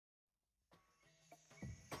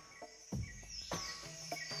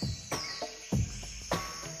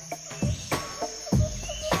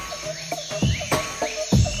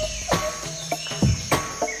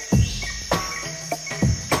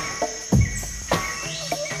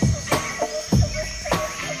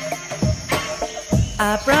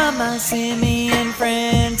I brought my simian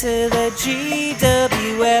friend to the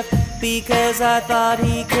GWF because I thought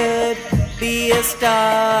he could be a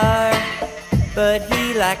star, but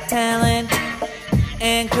he lacked talent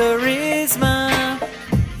and charisma.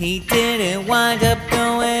 He didn't wind up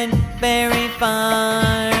going very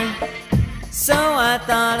far, so I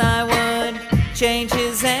thought I would change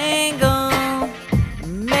his angle,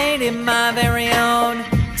 made him my very own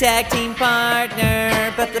tag team partner.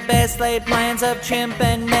 But the best laid plans of chimp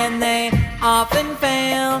and men, they often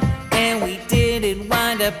fail, and we didn't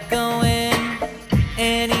wind up going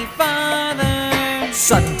any farther.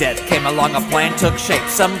 Sudden death came along, a plan took shape.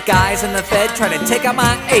 Some guys in the Fed tried to take out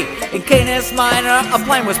my ape. In Canis Minor, a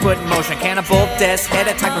plan was put in motion. Cannibal Death's head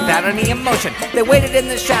attacked without any emotion. They waited in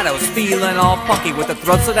the shadows, feeling all funky, with the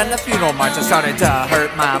throat slit and the funeral march that started to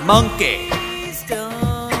hurt my monkey. Please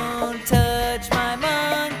don't touch my monkey.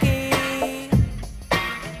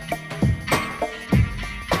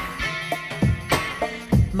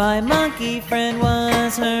 My monkey friend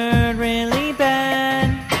was hurt really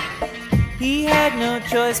bad. He had no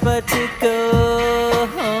choice but to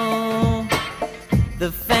go. The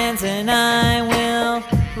fans and I will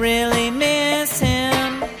really miss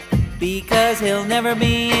him, because he'll never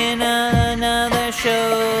be in another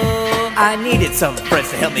show. I needed some friends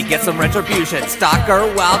to help me get some retribution.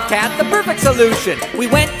 Stalker, Wildcat, the perfect solution. We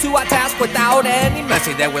went to our task without any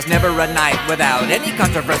mercy. There was never a night without any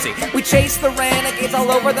controversy. We chased the renegades all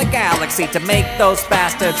over the galaxy to make those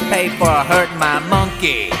bastards pay for hurting my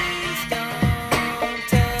monkey.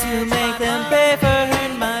 To make them pay for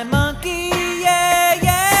hurting my monkey, yeah,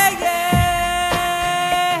 yeah, yeah.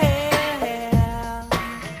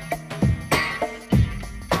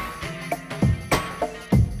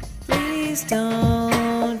 Please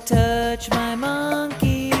don't touch my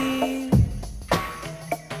monkey.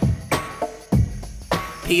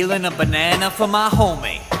 Peeling a banana for my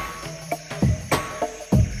homie.